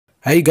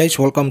Hi guys,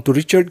 welcome to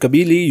Richard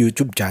Cabile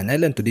YouTube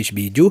channel, and today's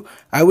video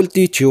I will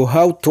teach you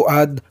how to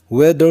add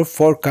weather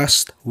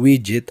forecast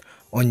widget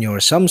on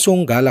your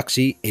Samsung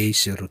Galaxy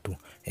A02.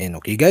 And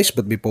okay guys,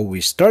 but before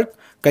we start,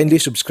 kindly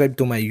subscribe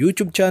to my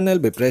YouTube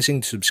channel by pressing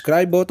the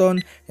subscribe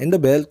button and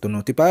the bell to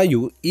notify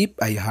you if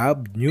I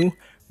have new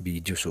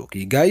videos.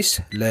 Okay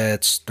guys,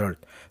 let's start.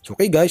 So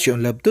okay guys, you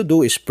all have to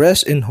do is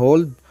press and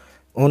hold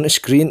on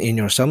screen in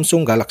your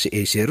Samsung Galaxy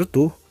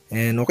A02.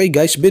 And okay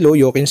guys, below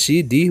you can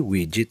see the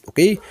widget.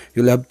 Okay,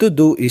 you'll have to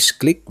do is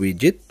click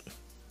widget.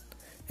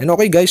 And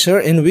okay guys, here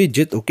in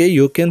widget, okay,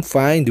 you can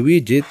find the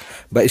widget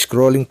by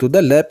scrolling to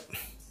the left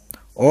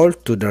or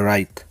to the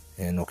right.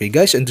 And okay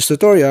guys, in this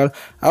tutorial,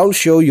 I'll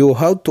show you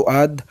how to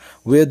add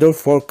weather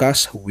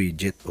forecast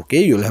widget. Okay,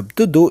 you'll have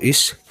to do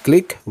is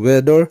click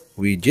weather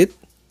widget.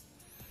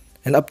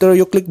 And after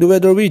you click the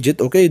weather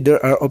widget, okay, there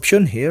are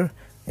options here.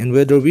 In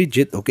weather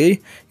widget, okay,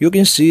 you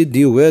can see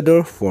the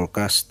weather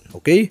forecast.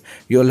 Okay,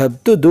 you'll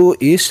have to do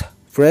is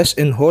press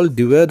and hold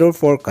the weather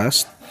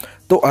forecast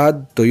to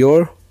add to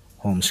your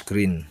home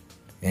screen.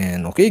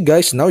 And okay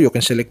guys, now you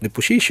can select the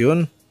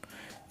position.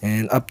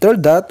 And after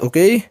that,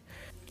 okay,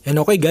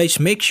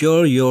 guys, make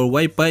sure your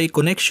Wi-Fi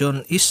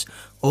connection is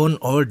on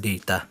or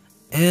data,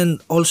 and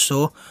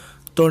also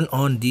turn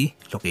on the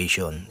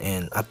location.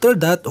 And after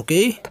that,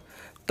 okay,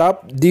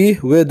 tap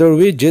the weather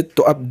widget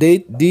to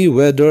update the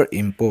weather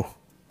info.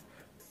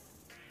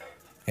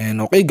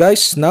 And okay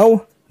guys,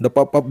 now the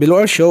pop-up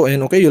below are show,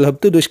 and okay, you'll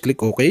have to do is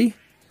click OK.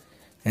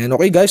 And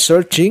okay guys,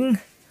 searching.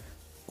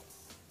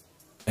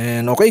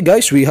 And okay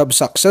guys, we have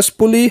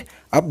successfully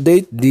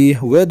update the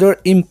weather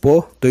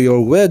info to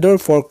your weather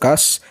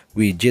forecast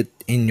widget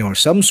in your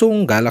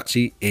Samsung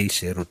Galaxy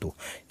A02.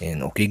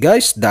 And okay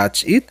guys,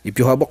 that's it. If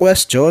you have a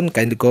question,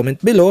 kindly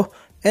comment below.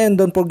 And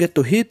don't forget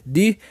to hit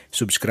the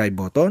subscribe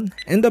button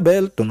and the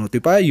bell to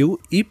notify you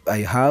if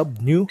I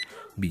have new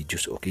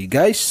videos. Okay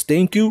guys,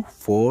 thank you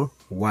for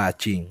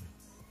watching.